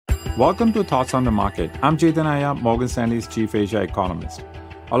Welcome to Thoughts on the Market. I'm Chetan Ahya, Morgan Stanley's Chief Asia Economist.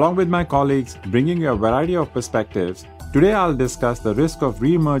 Along with my colleagues, bringing you a variety of perspectives, today I'll discuss the risk of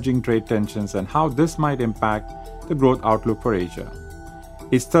re-emerging trade tensions and how this might impact the growth outlook for Asia.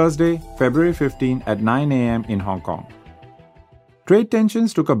 It's Thursday, February 15 at 9 a.m. in Hong Kong. Trade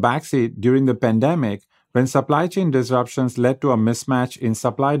tensions took a backseat during the pandemic when supply chain disruptions led to a mismatch in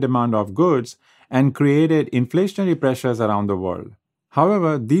supply-demand of goods and created inflationary pressures around the world.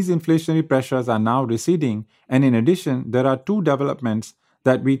 However, these inflationary pressures are now receding, and in addition, there are two developments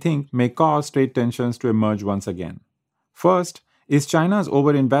that we think may cause trade tensions to emerge once again. First is China's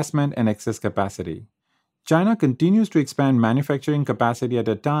overinvestment and excess capacity. China continues to expand manufacturing capacity at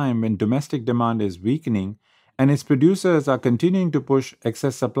a time when domestic demand is weakening, and its producers are continuing to push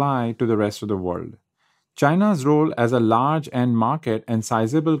excess supply to the rest of the world. China's role as a large end market and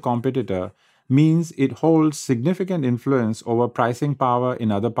sizable competitor means it holds significant influence over pricing power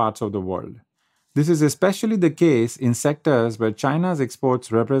in other parts of the world. This is especially the case in sectors where China's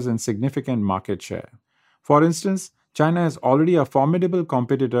exports represent significant market share. For instance, China is already a formidable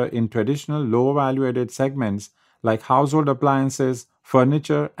competitor in traditional low-value-added segments like household appliances,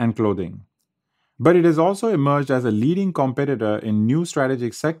 furniture, and clothing. But it has also emerged as a leading competitor in new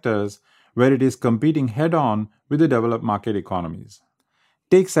strategic sectors where it is competing head-on with the developed market economies.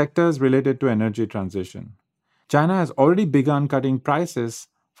 Take sectors related to energy transition. China has already begun cutting prices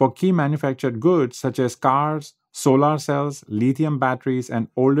for key manufactured goods such as cars, solar cells, lithium batteries, and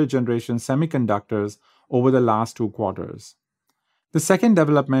older generation semiconductors over the last 2 quarters. The second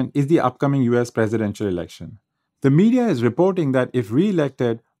development is the upcoming US presidential election. The media is reporting that if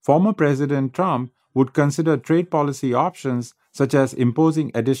reelected, former President Trump would consider trade policy options such as imposing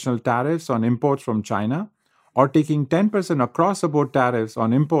additional tariffs on imports from China or taking 10% across-the-board tariffs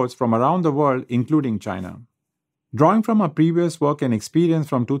on imports from around the world, including China. Drawing from our previous work and experience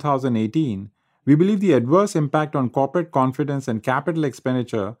from 2018, we believe the adverse impact on corporate confidence and capital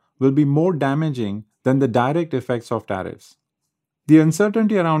expenditure will be more damaging than the direct effects of tariffs. The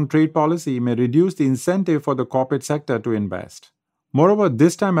uncertainty around trade policy may reduce the incentive for the corporate sector to invest. Moreover,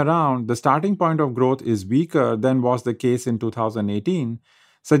 this time around, the starting point of growth is weaker than was the case in 2018,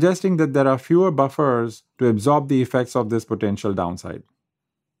 suggesting that there are fewer buffers to absorb the effects of this potential downside.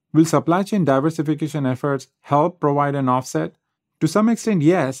 Will supply chain diversification efforts help provide an offset? To some extent,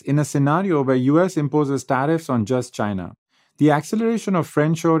 yes, in a scenario where US imposes tariffs on just China. The acceleration of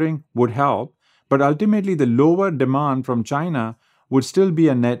friendshoring would help, but ultimately the lower demand from China would still be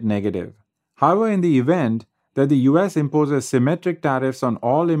a net negative. However, in the event that the US imposes symmetric tariffs on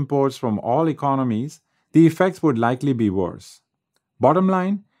all imports from all economies, the effects would likely be worse. Bottom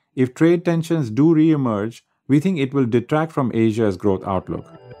line, if trade tensions do re-emerge, we think it will detract from Asia's growth outlook.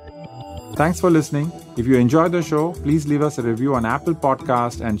 Thanks for listening. If you enjoyed the show, please leave us a review on Apple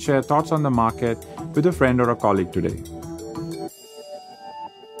Podcast and share thoughts on the market with a friend or a colleague today.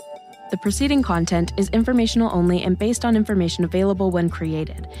 The preceding content is informational only and based on information available when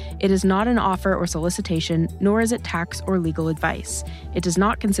created. It is not an offer or solicitation, nor is it tax or legal advice. It does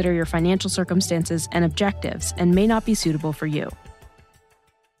not consider your financial circumstances and objectives and may not be suitable for you.